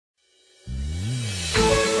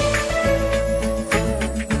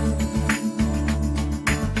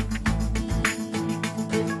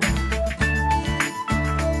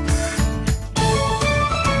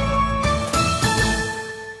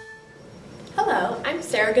Hello, I'm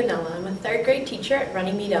Sarah Ganella. I'm a third grade teacher at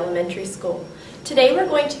Runnymede Elementary School. Today we're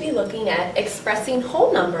going to be looking at expressing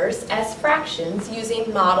whole numbers as fractions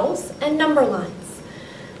using models and number lines.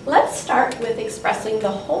 Let's start with expressing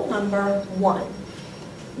the whole number 1.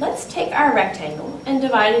 Let's take our rectangle and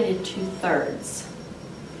divide it into thirds.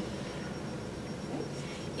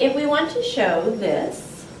 If we want to show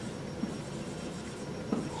this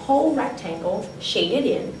whole rectangle shaded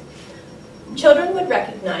in, children would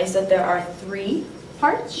recognize that there are 3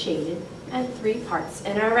 parts shaded and 3 parts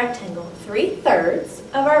in our rectangle. 3/3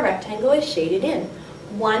 of our rectangle is shaded in.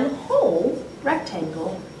 1 whole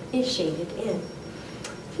rectangle is shaded in.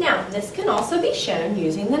 Now, this can also be shown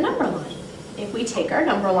using the number line. If we take our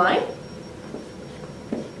number line,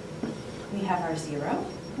 we have our 0,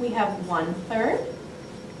 we have 1/3,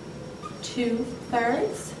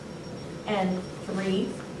 2/3, and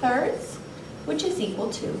 3/3, which is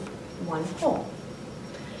equal to 1 whole.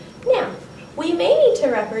 Now, we may need to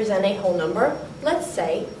represent a whole number, let's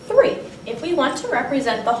say 3. If we want to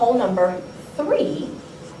represent the whole number 3,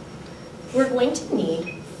 we're going to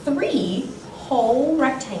need 3 whole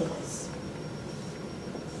rectangles.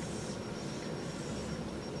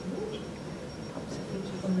 Helps if we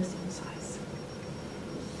keep them the same size.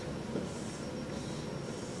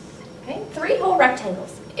 Okay, 3 whole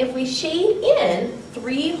rectangles. If we shade in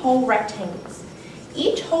 3 whole rectangles,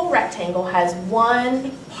 each whole rectangle has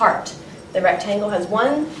 1 part. The rectangle has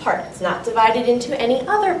 1 part. It's not divided into any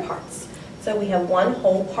other parts. So we have 1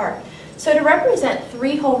 whole part. So to represent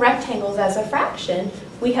 3 whole rectangles as a fraction,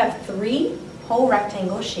 we have 3 whole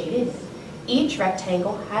rectangles shaded in. Each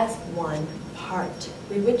rectangle has 1 part.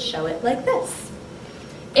 We would show it like this.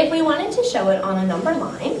 If we wanted to show it on a number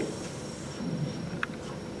line,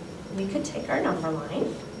 we could take our number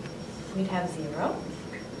line. We'd have 0,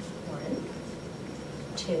 1,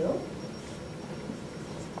 2,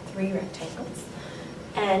 3 rectangles.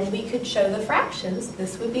 And we could show the fractions.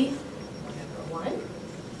 This would be 1 over 1,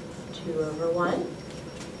 2 over 1,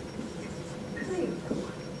 3 over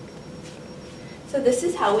 1. So this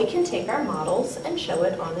is how we can take our models and show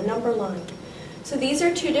it on a number line. So these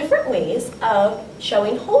are 2 different ways of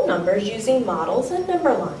showing whole numbers using models and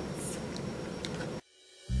number lines.